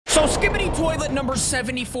So Skibidi Toilet number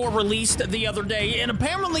 74 released the other day, and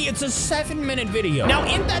apparently it's a 7-minute video. Now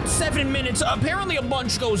in that 7 minutes, apparently a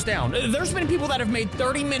bunch goes down. There's been people that have made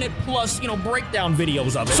 30-minute plus, breakdown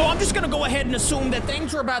videos of it. So I'm just gonna go ahead and assume that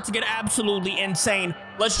things are about to get absolutely insane.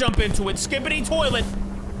 Let's jump into it. Skibidi Toilet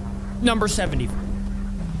number 74.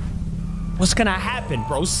 What's gonna happen,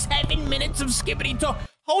 bro? 7 minutes of Skibidi Toilet.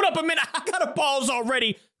 Hold up a minute, I gotta pause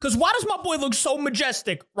already, because why does my boy look so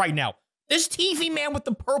majestic right now? This TV man with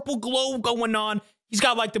the purple glow going on. He's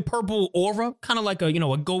got like the purple aura, kind of like a, a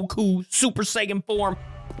Goku Super Saiyan form.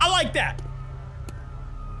 I like that.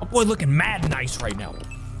 My boy looking mad nice right now.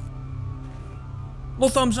 Little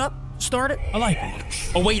thumbs up. Start it. I like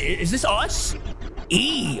it. Oh, wait, is this us?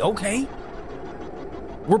 Okay.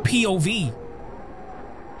 We're POV.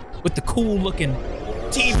 With the cool looking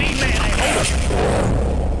TV man. Hey, hold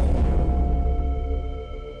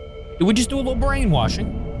up. Did we just do a little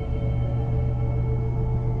brainwashing?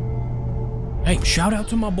 Hey, shout out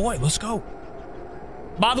to my boy. Let's go.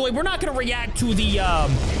 By the way, we're not going to react to the,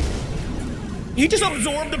 he just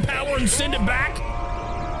absorbed the power and send it back?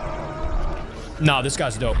 Nah, this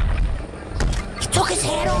guy's dope. He took his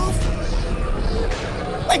head off?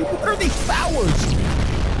 Like, what are these powers?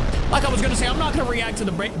 Like I was going to say, I'm not going to react to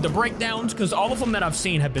the breakdowns because all of them that I've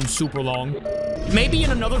seen have been super long. Maybe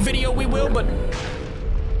in another video we will, but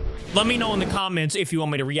let me know in the comments if you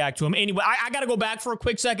want me to react to them. Anyway, I got to go back for a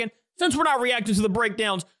quick second. Since we're not reacting to the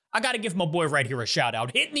breakdowns, I gotta give my boy right here a shout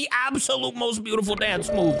out. Hitting the absolute most beautiful dance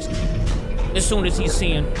moves as soon as he's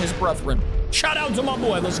seeing his brethren. Shout out to my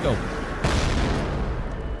boy, let's go.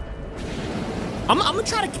 I'm gonna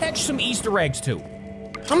try to catch some Easter eggs too.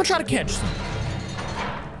 I'm gonna try to catch some.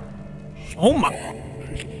 Oh my.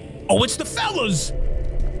 Oh, it's the fellas.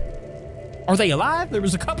 Are they alive? There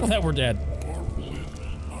was a couple that were dead.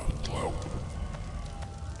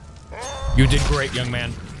 You did great, young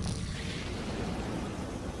man.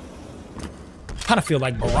 Kind of feel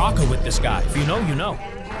like Baraka with this guy. If you know, you know.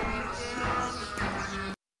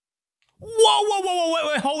 Whoa,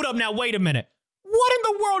 wait, hold up now, wait a minute. What in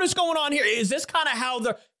the world is going on here? Is this kind of how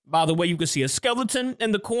the, by the way, you can see a skeleton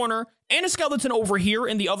in the corner and a skeleton over here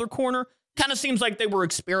in the other corner. Kind of seems like they were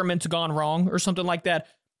experiments gone wrong or something like that.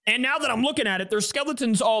 And now that I'm looking at it, there's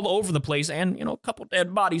skeletons all over the place and, a couple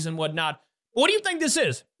dead bodies and whatnot. What do you think this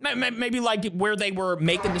is? Maybe like where they were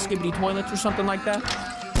making the Skibidi toilets or something like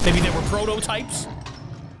that? Maybe they were prototypes?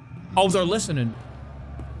 Oh, they're listening.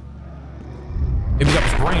 Maybe that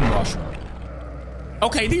was brainwashing.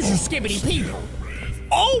 Okay, these are Skibidi people.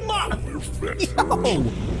 Oh my! Yo!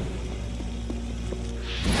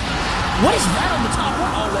 What is that on the top?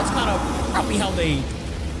 Oh, that's kind of probably how they,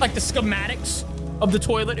 like the schematics of the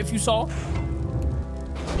toilet, if you saw.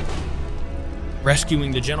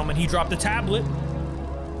 Rescuing the gentleman, he dropped the tablet.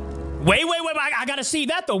 Wait, I gotta see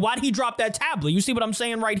that though. Why'd he drop that tablet? You see what I'm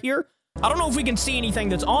saying right here? I don't know if we can see anything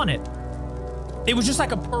that's on it. It was just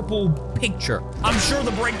like a purple picture. I'm sure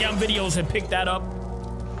the breakdown videos had picked that up.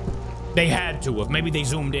 They had to have. Maybe they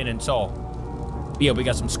zoomed in and saw. But yeah, we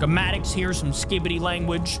got some schematics here, some Skibidi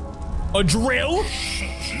language. A drill?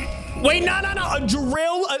 Wait, no. A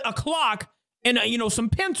drill, a clock, and some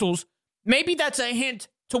pencils. Maybe that's a hint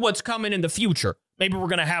to what's coming in the future. Maybe we're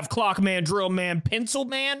gonna have Clock Man, Drill Man, Pencil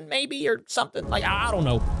Man, maybe, or something. Like, I don't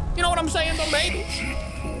know. You know what I'm saying, though, maybe?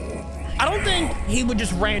 I don't think he would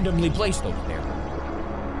just randomly place those there.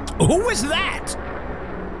 Who is that?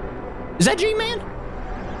 Is that G-Man?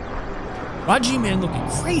 Why G-Man looking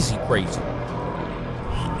crazy?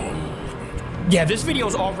 Yeah, this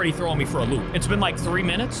video's already throwing me for a loop. It's been like 3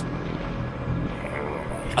 minutes.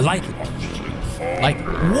 I like it.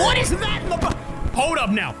 What is that in the... Hold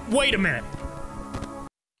up now. Wait a minute.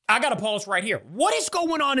 I gotta pause right here. What is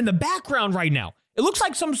going on in the background right now? It looks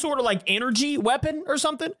like some sort of like energy weapon or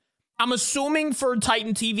something. I'm assuming for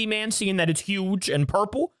Titan TV Man, seeing that it's huge and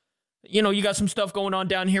purple. You got some stuff going on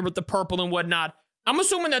down here with the purple and whatnot. I'm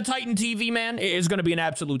assuming that Titan TV Man is going to be an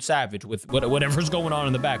absolute savage with whatever's going on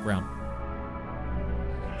in the background.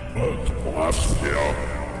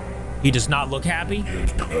 He does not look happy.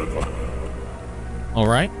 All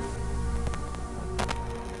right.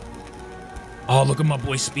 Oh, look at my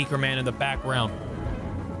boy Speaker Man in the background.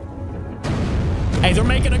 Hey, they're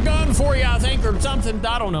making a gun for you, I think, or something.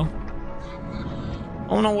 I don't know. I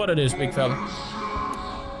don't know what it is, big fella.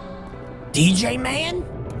 DJ Man?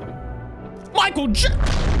 Michael J.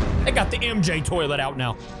 They got the MJ toilet out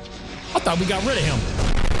now. I thought we got rid of him.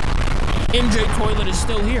 MJ toilet is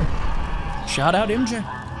still here. Shout out MJ.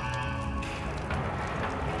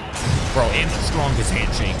 Bro, and the strongest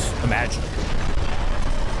handshakes. Imagine.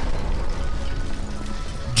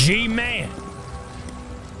 G-Man.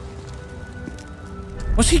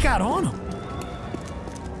 What's he got on him?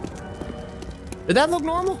 Did that look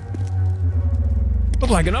normal?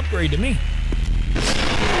 Looked like an upgrade to me.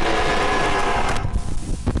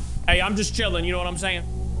 Hey, I'm just chilling, you know what I'm saying?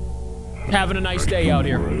 Having a nice day out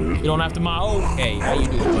here. You don't have to mind. Okay, how you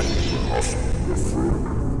doing, buddy?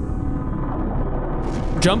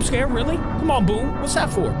 Jump scare, really? Come on, Boom. What's that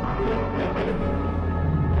for?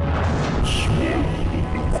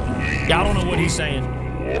 Yeah, I don't know what he's saying.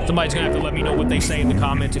 Somebody's gonna have to let me know what they say in the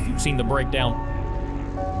comments if you've seen the breakdown.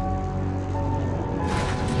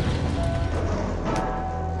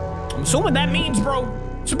 I'm assuming that means, bro,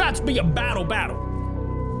 it's about to be a battle.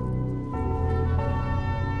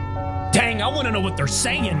 Dang, I want to know what they're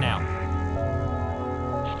saying now.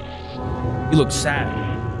 You look sad.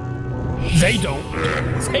 They don't.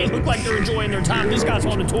 They look like they're enjoying their time. This guy's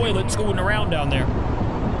on the toilet scooting around down there.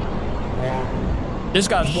 This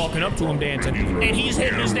guy's walking up to him dancing, and he's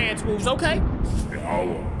hitting his dance moves. Okay.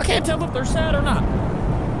 I can't tell if they're sad or not.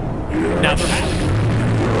 Now they're happy.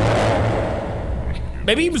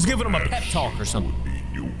 Maybe he was giving him a pep talk or something.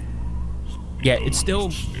 Yeah, it's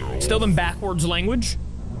still in backwards language.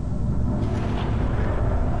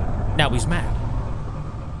 Now he's mad.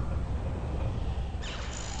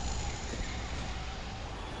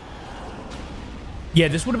 Yeah,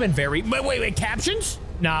 this would have been very... Wait, captions?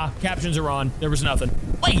 Nah, captions are on. There was nothing.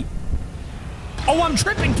 Wait. Oh, I'm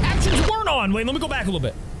tripping. Captions weren't on. Wait, let me go back a little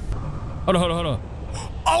bit. Hold on.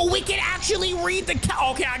 Oh, we can actually read the...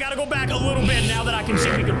 Okay, I gotta go back a little bit now that I can see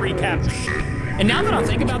we can read captions. And now that I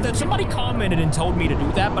think about that, somebody commented and told me to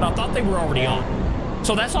do that, but I thought they were already on.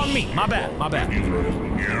 So that's on me. My bad.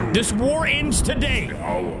 This war ends today.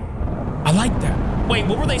 I like that. Wait,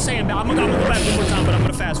 what were they saying about? I'm gonna go back one more time, but I'm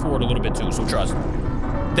gonna fast forward a little bit too, so trust.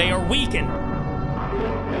 They are weakened.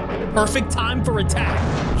 Perfect time for attack.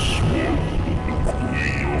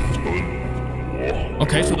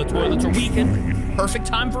 Okay, so the toilets are weakened. Perfect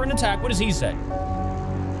time for an attack. What does he say?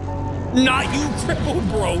 Not you crippled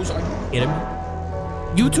bros. Are you kidding me?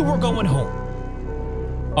 You two are going home.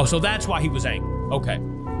 Oh, so that's why he was angry. Okay.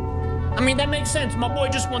 I mean, that makes sense. My boy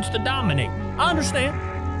just wants to dominate. I understand.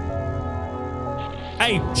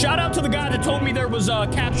 Hey, shout out to the guy that told me there was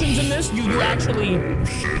captions in this. You actually...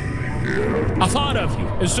 I thought of you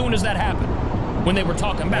as soon as that happened, when they were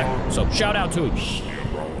talking back. So shout out to you.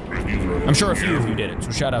 I'm sure a few of you did it,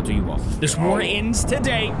 so shout out to you all. This war ends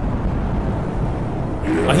today.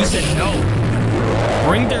 He said no.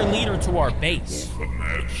 Bring their leader to our base.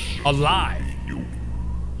 Alive.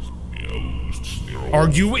 Are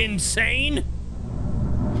you insane?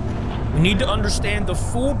 We need to understand the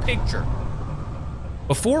full picture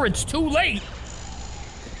before it's too late.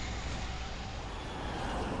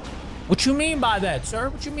 What you mean by that, sir?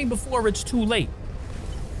 What you mean before it's too late?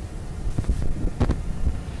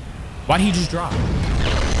 Why'd he just drop?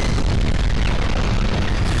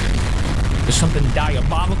 Is something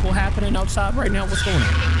diabolical happening outside right now? What's going on?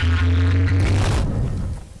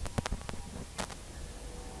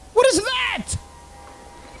 What is that?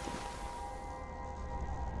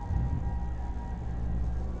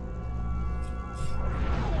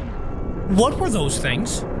 What were those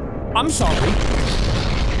things? I'm sorry.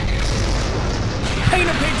 Paint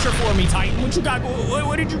a picture for me, Titan. What you got?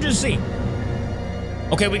 What did you just see?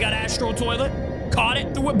 Okay, we got Astro Toilet. Caught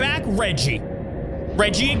it, threw it back. Reggie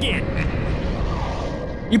again.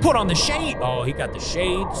 You put on the shade. Oh, he got the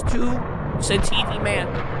shades too. He said TV man.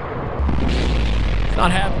 It's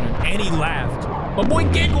not happening. And he laughed. My boy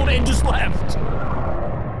giggled and just left.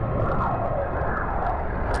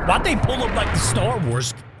 Why'd they pull up like the Star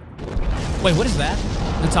Wars? Wait, what is that?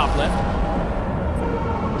 The top left.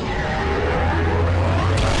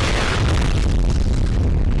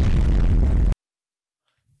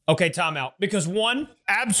 Okay, timeout. Because one,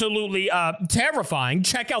 absolutely terrifying.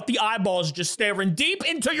 Check out the eyeballs just staring deep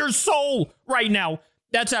into your soul right now.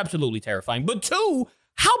 That's absolutely terrifying. But two,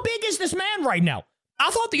 how big is this man right now? I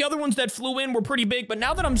thought the other ones that flew in were pretty big, but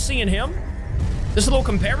now that I'm seeing him, this little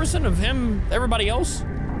comparison of him, everybody else,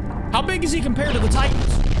 how big is he compared to the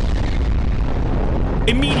Titans?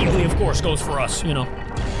 Immediately, of course, goes for us, you know.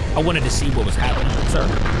 I wanted to see what was happening, sir.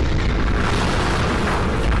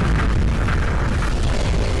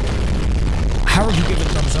 How are you giving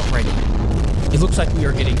thumbs up right now? It looks like we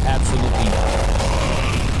are getting absolutely...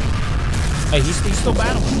 Hey, he's still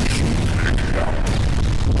battling.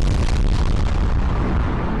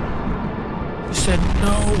 He said,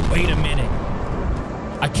 no, wait a minute.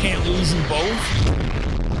 I can't lose you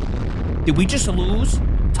both? Did we just lose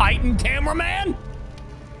Titan Cameraman?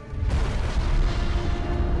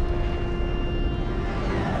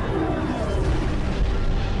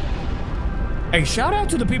 Hey, shout out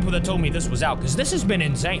to the people that told me this was out, because this has been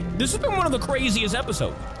insane. This has been one of the craziest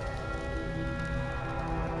episodes.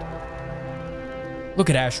 Look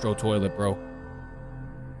at Astro Toilet, bro.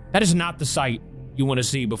 That is not the sight you want to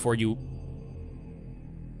see before you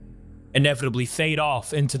inevitably fade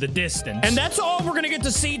off into the distance. And that's all we're gonna get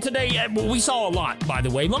to see today. We saw a lot, by the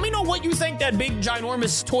way. Let me know what you think that big,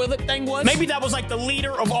 ginormous toilet thing was. Maybe that was like the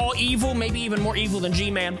leader of all evil, maybe even more evil than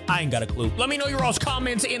G-Man. I ain't got a clue. Let me know your all's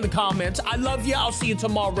comments in the comments. I love you. I'll see you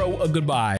tomorrow. Goodbye.